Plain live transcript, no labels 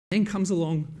Then comes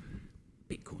along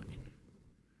Bitcoin.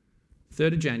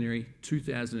 3rd of January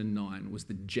 2009 was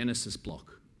the Geneiss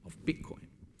Block of Bitcoin.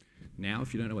 Now,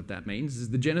 if you don't know what that means, is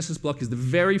the Geneiss Block is the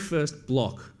very first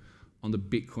block on the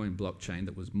Bitcoin blockchain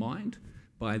that was mined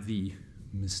by the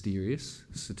mysterious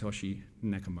Satoshi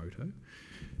Nakamoto.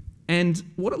 And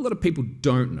what a lot of people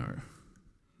don't know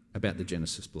about the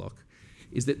Geneiss Block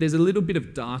is that there's a little bit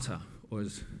of data, or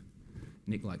as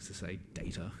Nick likes to say,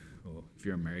 data, or if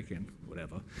you're American,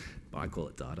 whatever, but I call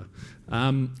it data.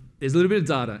 There's a little bit of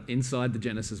data inside the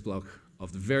Geneiss Block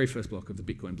of the very first block of the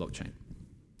Bitcoin blockchain.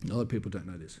 A lot of people don't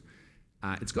know this.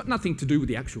 It's got nothing to do with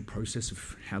the actual process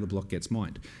of how the block gets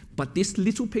mined. But this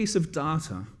little piece of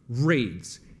data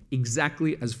reads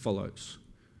exactly as follows.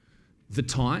 The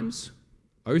Times,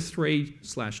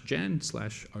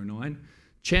 03/Jan/09,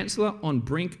 Chancellor on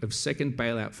brink of second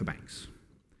bailout for banks.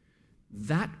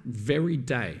 That very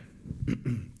day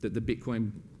that the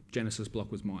Bitcoin Geneiss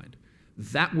block was mined,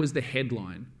 that was the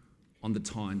headline on the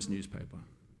Times newspaper.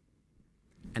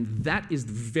 And that is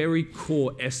the very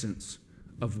core essence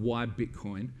of why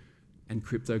Bitcoin and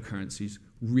cryptocurrencies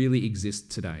really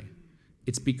exist today.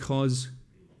 It's because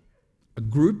a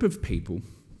group of people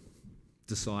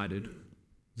decided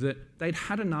that they'd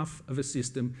had enough of a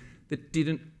system that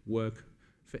didn't work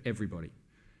for everybody.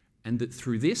 And that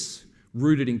through this,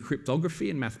 rooted in cryptography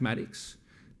and mathematics,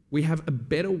 we have a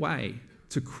better way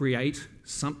to create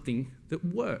something that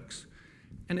works.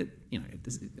 And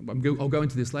I'll go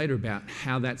into this later about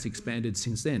how that's expanded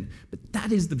since then. But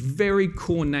that is the very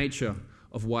core nature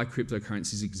of why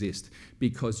cryptocurrencies exist,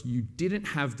 because you didn't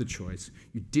have the choice,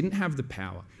 you didn't have the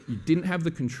power, you didn't have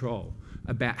the control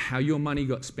about how your money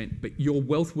got spent, but your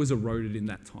wealth was eroded in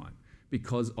that time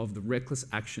because of the reckless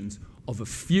actions of a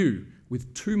few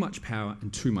with too much power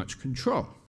and too much control.